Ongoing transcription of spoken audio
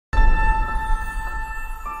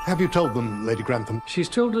Have you told them, Lady Grantham? She's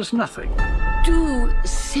told us nothing. Do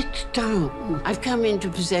sit down. I've come into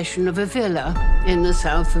possession of a villa in the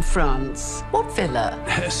south of France. What villa?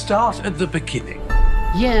 Start at the beginning.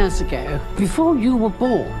 Years ago, before you were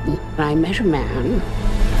born, I met a man.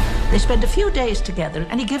 They spend a few days together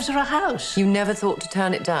and he gives her a house. You never thought to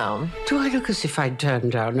turn it down? Do I look as if I'd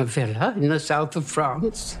turned down a villa in the south of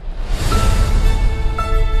France?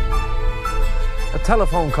 A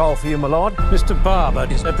telephone call for you, my lord. Mr. Barber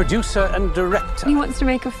is a producer and director. He wants to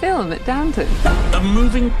make a film at Downton. A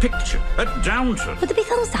moving picture at Downton. Would there be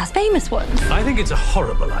film stars, famous ones? I think it's a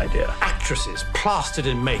horrible idea. Actresses plastered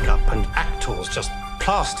in makeup and actors just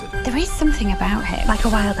plastered. There is something about him, like a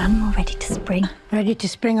wild animal ready to spring. Ready to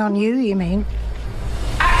spring on you, you mean?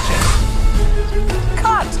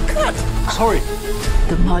 Cut! Sorry.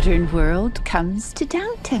 The modern world comes to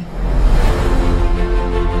Downton.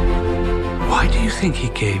 Why do you think he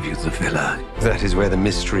gave you the villa? That is where the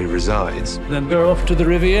mystery resides. Then we're off to the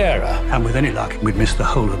Riviera. And with any luck, we'd miss the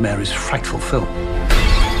whole of Mary's frightful film.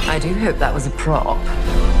 I do hope that was a prop.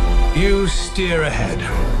 You steer ahead.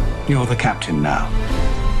 You're the captain now.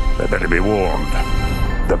 They better be warned.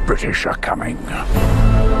 The British are coming.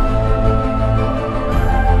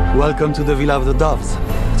 Welcome to the Villa of the Doves.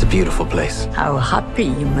 It's a beautiful place. How happy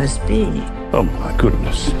you must be. Oh, my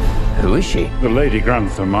goodness. Who is she? The Lady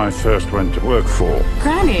Grantham I first went to work for.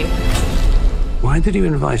 Granny. Why did you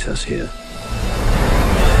invite us here?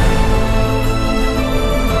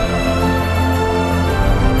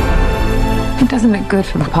 It doesn't look good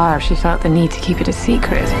from afar. She felt the need to keep it a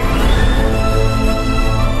secret.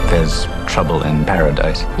 There's trouble in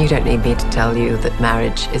paradise. You don't need me to tell you that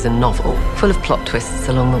marriage is a novel, full of plot twists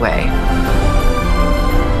along the way.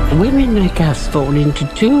 Women like us fall into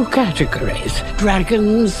two categories,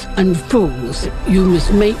 dragons and fools. You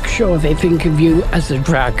must make sure they think of you as a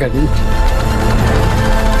dragon.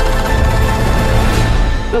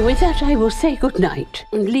 But with that, I will say good night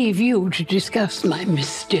and leave you to discuss my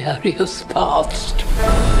mysterious past.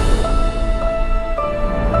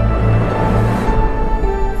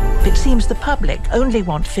 It seems the public only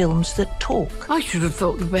want films that talk. I should have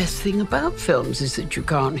thought the best thing about films is that you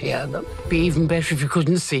can't hear them. Be even better if you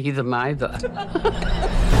couldn't see them either.